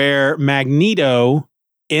where Magneto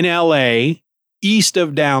in LA, east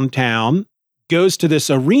of downtown, goes to this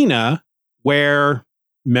arena where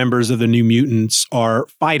members of the New Mutants are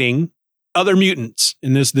fighting other mutants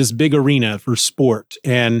in this big arena for sport.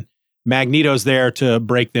 And Magneto's there to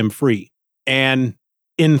break them free. And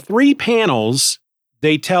in 3 panels,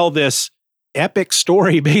 they tell this epic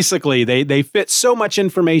story. Basically, they fit so much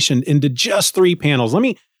information into just 3 panels.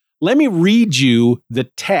 Let me read you the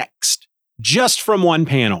text just from one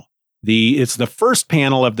panel. It's the first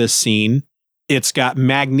panel of this scene. It's got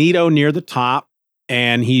Magneto near the top,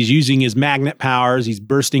 and he's using his magnet powers. He's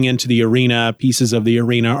bursting into the arena. Pieces of the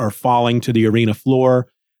arena are falling to the arena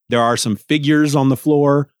floor. There are some figures on the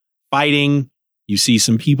floor fighting. You see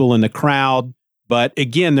some people in the crowd. But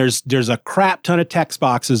again, there's a crap ton of text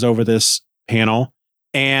boxes over this panel.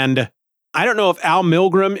 And I don't know if Al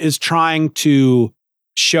Milgrom is trying to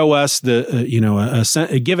show us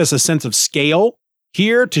give us a sense of scale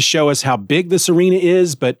here to show us how big this arena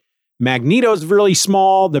is. But Magneto's really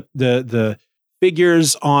small. The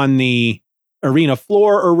figures on the arena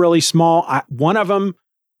floor are really small. One of them,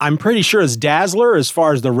 I'm pretty sure, is Dazzler. As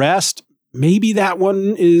far as the rest, maybe that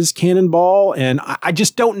one is Cannonball, and I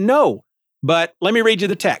just don't know. But let me read you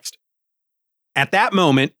the text. At that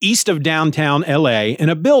moment, east of downtown LA, in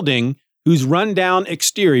a building whose rundown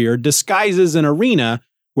exterior disguises an arena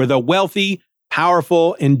where the wealthy,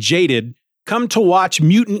 powerful, and jaded come to watch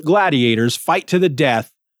mutant gladiators fight to the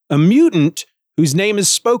death, a mutant whose name is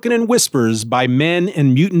spoken in whispers by men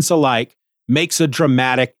and mutants alike makes a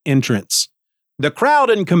dramatic entrance. The crowd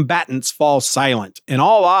and combatants fall silent, and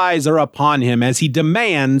all eyes are upon him as he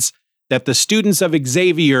demands that the students of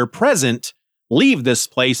Xavier present leave this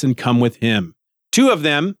place and come with him. 2 of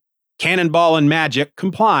them, Cannonball and Magic,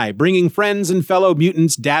 comply, bringing friends and fellow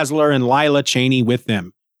mutants Dazzler and Lila Cheney with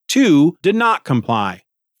them. 2 did not comply.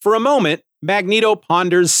 For a moment, Magneto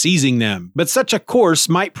ponders seizing them, but such a course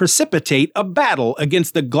might precipitate a battle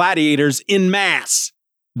against the gladiators en masse.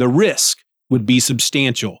 The risk would be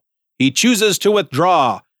substantial. He chooses to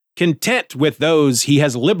withdraw, content with those he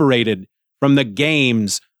has liberated from the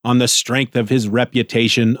games on the strength of his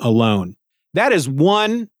reputation alone. That is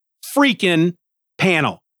one freaking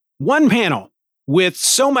panel. One panel with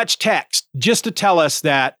so much text just to tell us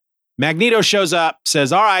that Magneto shows up,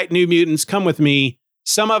 says, all right, New Mutants, come with me.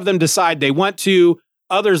 Some of them decide they want to.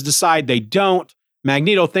 Others decide they don't.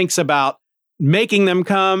 Magneto thinks about making them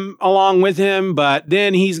come along with him, but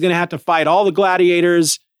then he's going to have to fight all the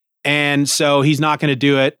gladiators. And so he's not going to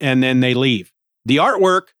do it. And then they leave. The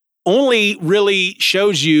artwork only really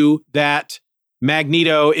shows you that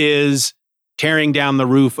Magneto is tearing down the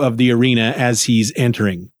roof of the arena as he's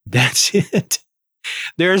entering. That's it.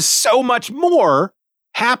 There's so much more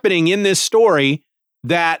happening in this story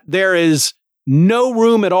that there is no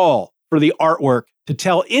room at all for the artwork to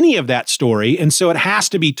tell any of that story. And so it has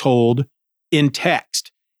to be told in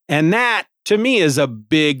text. And that, to me, is a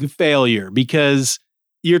big failure because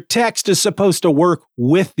your text is supposed to work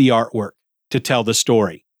with the artwork to tell the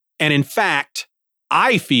story. And in fact,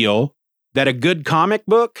 I feel that a good comic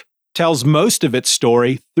book tells most of its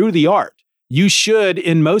story through the art. You should,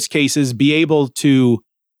 in most cases, be able to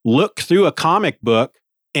look through a comic book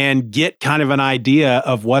and get kind of an idea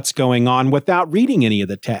of what's going on without reading any of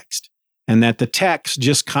the text. And that the text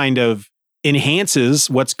just kind of enhances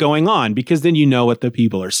what's going on because then you know what the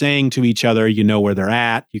people are saying to each other. You know where they're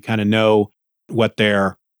at. You kind of know what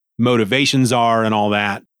their motivations are and all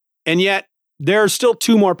that. And yet there are still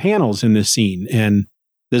 2 more panels in this scene. And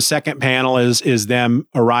the second panel is them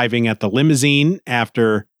arriving at the limousine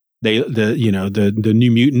after the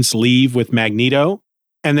New Mutants leave with Magneto.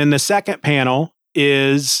 And then the second panel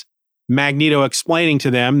is Magneto explaining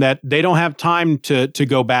to them that they don't have time to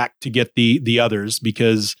go back to get the others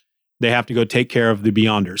because they have to go take care of the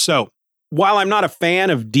Beyonders. So while I'm not a fan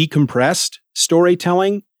of decompressed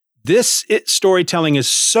storytelling, this storytelling is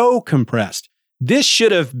so compressed. This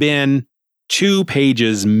should have been 2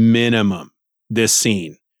 pages minimum, this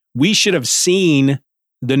scene. We should have seen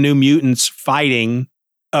the New Mutants fighting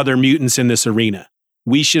other mutants in this arena.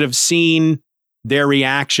 We should have seen their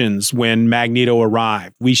reactions when Magneto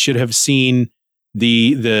arrived. We should have seen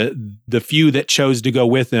the few that chose to go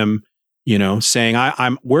with him, saying,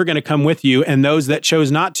 we're going to come with you. And those that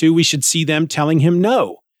chose not to, we should see them telling him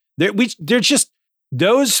no. They're just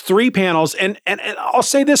those 3 panels. And I'll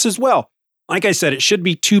say this as well. Like I said, it should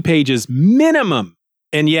be 2 pages minimum.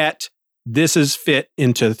 And yet this is fit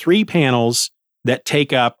into 3 panels that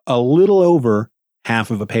take up a little over half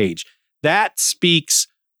of a page. That speaks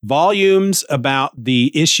volumes about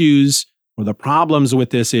the issues or the problems with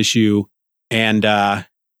this issue. And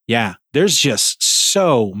there's just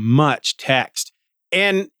so much text.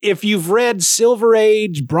 And if you've read Silver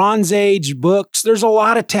Age, Bronze Age books, there's a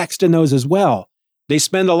lot of text in those as well. They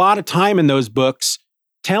spend a lot of time in those books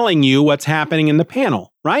telling you what's happening in the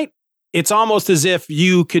panel, right? It's almost as if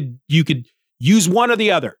you could use one or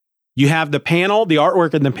the other. You have the panel, the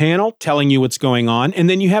artwork in the panel telling you what's going on, and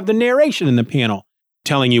then you have the narration in the panel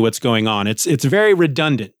telling you what's going on. It's very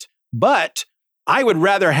redundant. But I would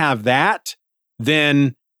rather have that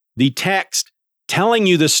than the text telling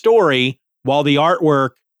you the story while the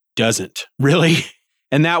artwork doesn't, really.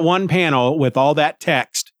 And that one panel with all that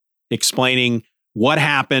text explaining what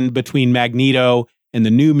happened between Magneto and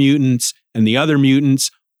the New Mutants and the other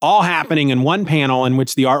mutants, all happening in one panel in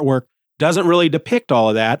which the artwork doesn't really depict all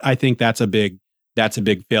of that. I think that's a big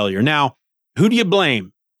failure. Now, who do you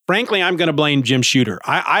blame? Frankly, I'm going to blame Jim Shooter.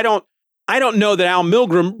 I don't know that Al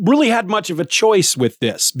Milgrom really had much of a choice with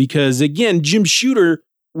this because, again, Jim Shooter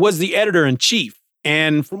was the editor-in-chief.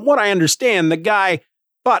 And from what I understand, the guy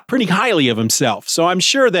thought pretty highly of himself. So I'm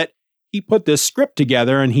sure that he put this script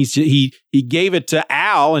together and he gave it to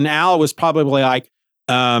Al, and Al was probably like,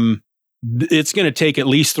 it's going to take at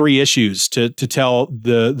least 3 issues to tell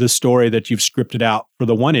the story that you've scripted out for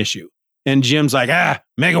the 1 issue. And Jim's like,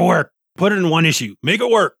 make it work. Put it in 1 issue. Make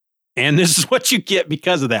it work. And this is what you get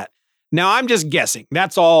because of that. Now, I'm just guessing.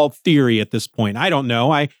 That's all theory at this point. I don't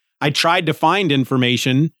know. I tried to find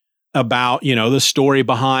information about, the story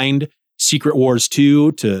behind Secret Wars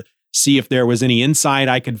 2 to see if there was any insight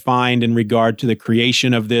I could find in regard to the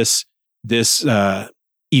creation of this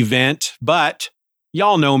event. But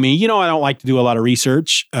y'all know me. I don't like to do a lot of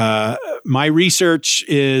research. My research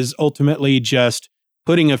is ultimately just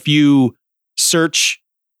putting a few search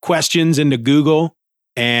questions into Google.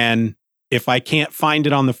 And if I can't find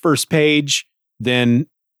it on the first page, then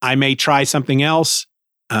I may try something else.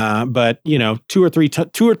 But 2 or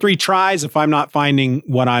 3 tries, if I'm not finding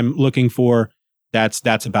what I'm looking for,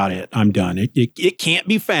 that's about it. I'm done. It can't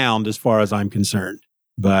be found as far as I'm concerned.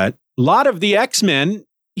 But a lot of the X-Men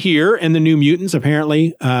here and the New Mutants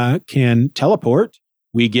apparently can teleport.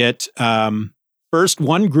 We get first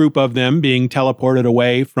one group of them being teleported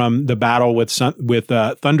away from the battle with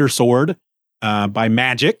Thunder Sword by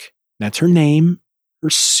Magik. That's her name, her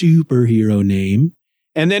superhero name.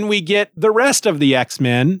 And then we get the rest of the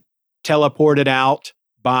X-Men teleported out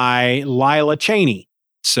by Lila Cheney.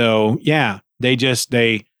 So yeah, they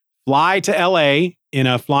fly to LA in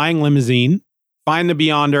a flying limousine, find the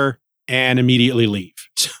Beyonder, and immediately leave.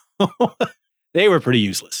 So they were pretty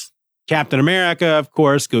useless. Captain America, of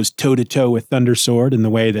course, goes toe-to-toe with Thundersword in the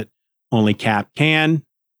way that only Cap can.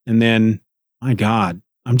 And then, my God,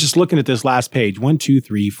 I'm just looking at this last page. 1, 2,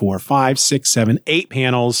 3, 4, 5, 6, 7, 8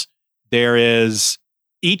 panels.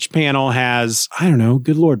 Each panel has, I don't know,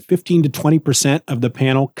 good Lord, 15 to 20% of the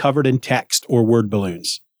panel covered in text or word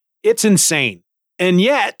balloons. It's insane. And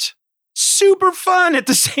yet, super fun at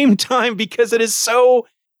the same time because it is so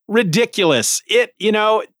ridiculous.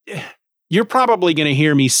 You're probably going to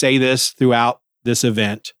hear me say this throughout this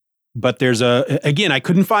event, but again, I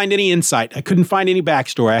couldn't find any insight. I couldn't find any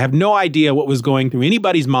backstory. I have no idea what was going through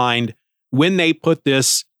anybody's mind when they put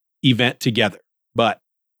this event together. But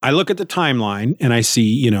I look at the timeline and I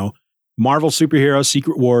see, Marvel Superhero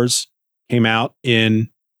Secret Wars came out in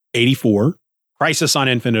 84. Crisis on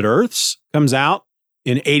Infinite Earths comes out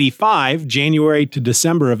in 85, January to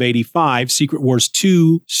December of 85. Secret Wars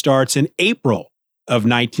 2 starts in April of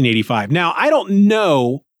 1985. Now, I don't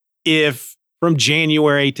know if from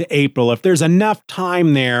January to April, if there's enough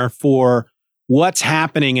time there for what's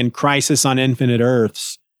happening in Crisis on Infinite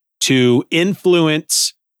Earths to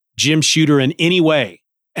influence Jim Shooter in any way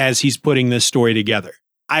as he's putting this story together.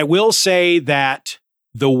 I will say that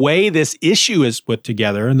the way this issue is put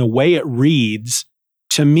together and the way it reads,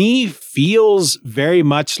 to me, feels very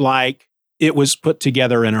much like it was put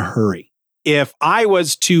together in a hurry. If I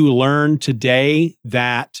was to learn today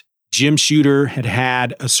that Jim Shooter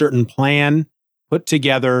had a certain plan put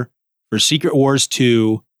together for Secret Wars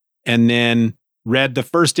 2, and then read the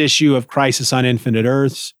first issue of Crisis on Infinite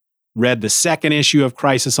Earths, read the second issue of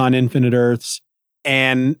Crisis on Infinite Earths,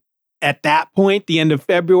 and at that point, the end of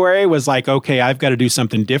February was like, okay, I've got to do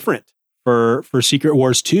something different for Secret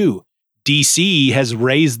Wars 2. DC has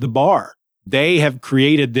raised the bar. They have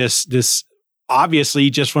created this obviously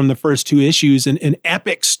just from the first 2 issues, an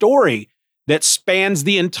epic story that spans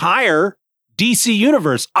the entire DC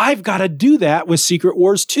universe. I've got to do that with Secret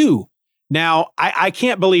Wars 2. Now, I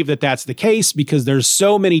can't believe that that's the case because there's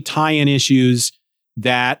so many tie-in issues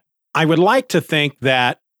that I would like to think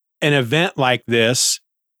that an event like this,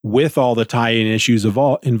 with all the tie-in issues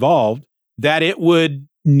involved, that it would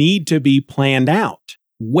need to be planned out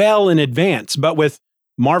well in advance. But with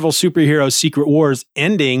Marvel Superhero Secret Wars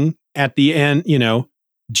ending at the end,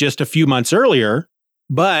 just a few months earlier,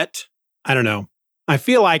 but I don't know. I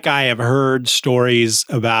feel like I have heard stories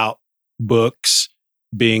about books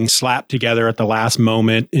being slapped together at the last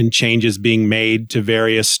moment and changes being made to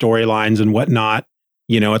various storylines and whatnot,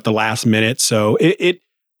 at the last minute. So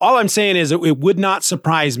all I'm saying is it would not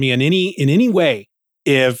surprise me in any way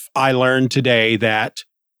if I learned today that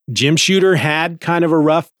Jim Shooter had kind of a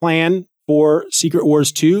rough plan for Secret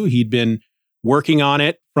Wars 2. He'd been working on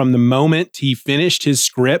it from the moment he finished his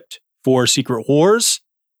script for Secret Wars,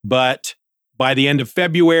 but by the end of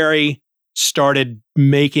February, started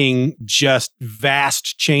making just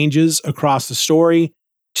vast changes across the story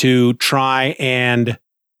to try and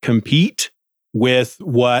compete with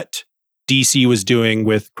what DC was doing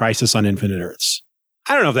with Crisis on Infinite Earths.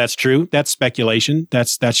 I don't know if that's true. That's speculation.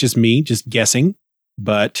 That's just me, just guessing.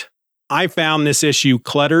 But I found this issue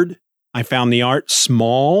cluttered. I found the art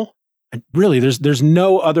small. Really, there's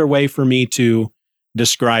no other way for me to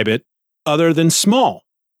describe it other than small.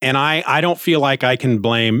 And I don't feel like I can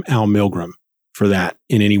blame Al Milgrom for that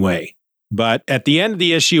in any way. But at the end of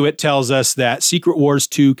the issue, it tells us that Secret Wars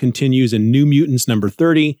 2 continues in New Mutants number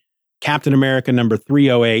 30, Captain America number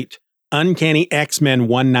 308, Uncanny X-Men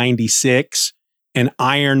 196, and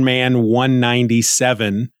Iron Man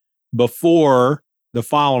 197 before the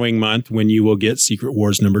following month when you will get Secret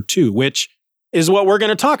Wars number 2, which is what we're going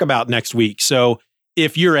to talk about next week. So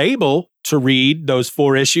if you're able to read those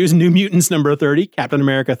 4 issues, New Mutants number 30, Captain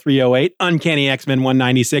America 308, Uncanny X-Men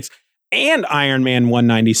 196, and Iron Man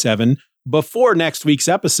 197 before next week's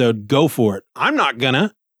episode, go for it. I'm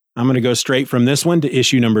going to go straight from this one to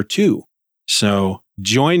issue number 2. So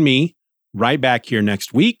join me right back here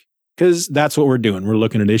next week because that's what we're doing. We're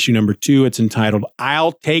looking at issue number 2. It's entitled,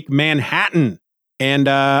 I'll Take Manhattan. And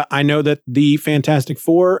I know that the Fantastic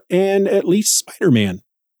Four and at least Spider-Man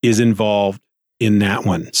is involved in that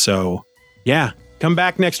one. So yeah, come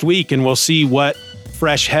back next week and we'll see what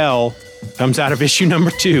fresh hell comes out of issue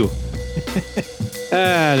number 2.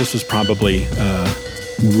 This was probably a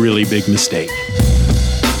really big mistake.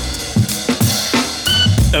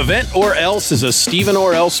 Event or Else is a Stephen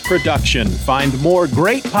or Else production. Find more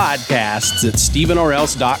great podcasts at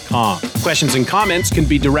stephenorelse.com. Questions and comments can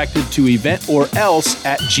be directed to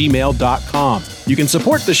eventorelse@gmail.com. You can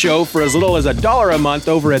support the show for as little as $1 a month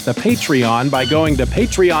over at the Patreon by going to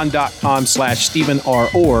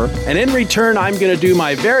patreon.com/StephenROr. And in return, I'm going to do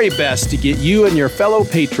my very best to get you and your fellow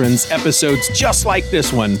patrons episodes just like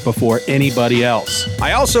this one before anybody else.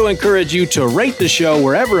 I also encourage you to rate the show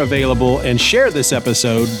wherever available and share this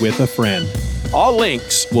episode with a friend. All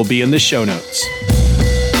links will be in the show notes.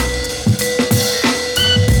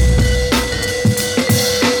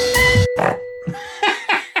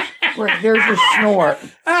 There's your snort.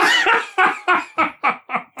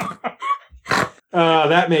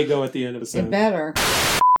 That may go at the end of the It sentence. better.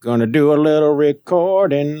 Gonna do a little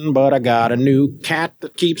recording, but I got a new cat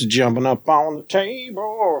that keeps jumping up on the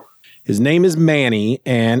table. His name is Manny,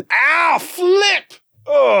 and ow, flip!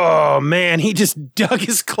 Oh, man, he just dug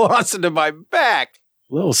his claws into my back.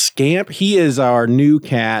 Little scamp. He is our new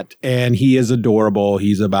cat, and he is adorable.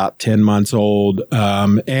 He's about 10 months old,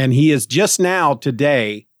 and he is just now,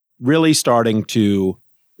 today, really starting to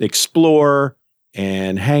explore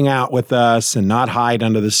and hang out with us and not hide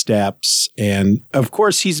under the steps. And of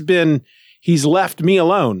course, he's left me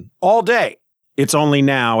alone all day. It's only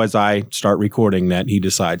now as I start recording that he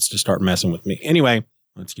decides to start messing with me. Anyway,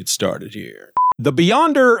 let's get started here. The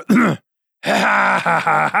Beyonder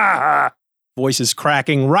voice is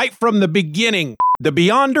cracking right from the beginning. The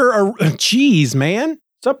Beyonder, geez, man.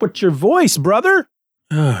 What's up with your voice, brother?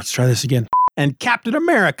 Let's try this again. And Captain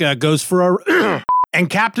America goes for a... and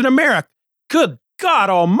Captain America... Good God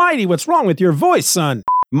almighty, what's wrong with your voice, son?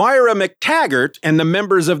 Moira McTaggart and the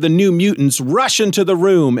members of the New Mutants rush into the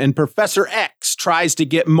room, and Professor X tries to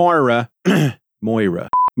get Moira McTaggart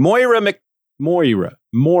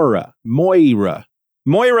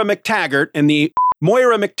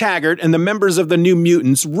and the members of the New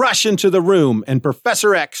Mutants rush into the room, and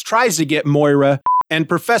Professor X tries to get Moira.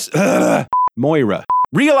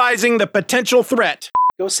 Realizing the potential threat.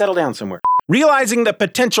 Go settle down somewhere. Realizing the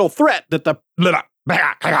potential threat that the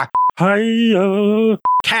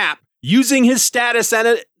Cap, using his status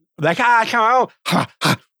and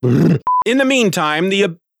in the meantime,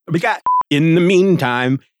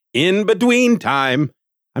 in between time,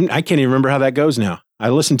 I can't even remember how that goes now. I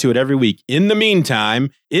listen to it every week. In the meantime,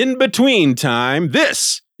 in between time,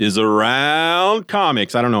 this is Around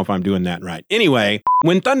Comics. I don't know if I'm doing that right. Anyway,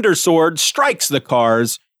 when Thundersword strikes the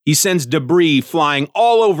cars, he sends debris flying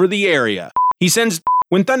all over the area.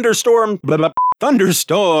 When Thunderstorm,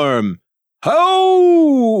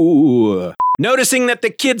 ho! Noticing that the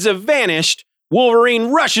kids have vanished, Wolverine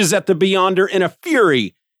rushes at the Beyonder in a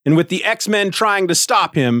fury, and with the X-Men trying to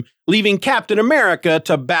stop him, leaving Captain America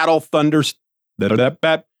to battle Thunderstorm. He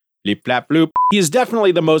is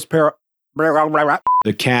definitely the most The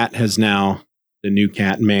cat has now, the new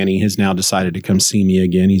cat, Manny, has now decided to come see me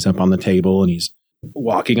again. He's up on the table and he's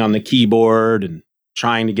walking on the keyboard and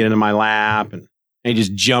trying to get into my lap. And he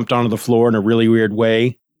just jumped onto the floor in a really weird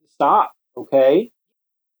way. Stop, okay?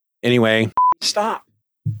 Anyway, stop.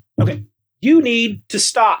 Okay, you need to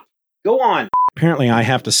stop. Go on. Apparently I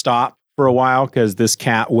have to stop for a while because this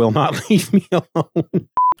cat will not leave me alone.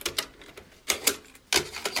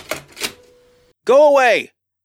 Go away.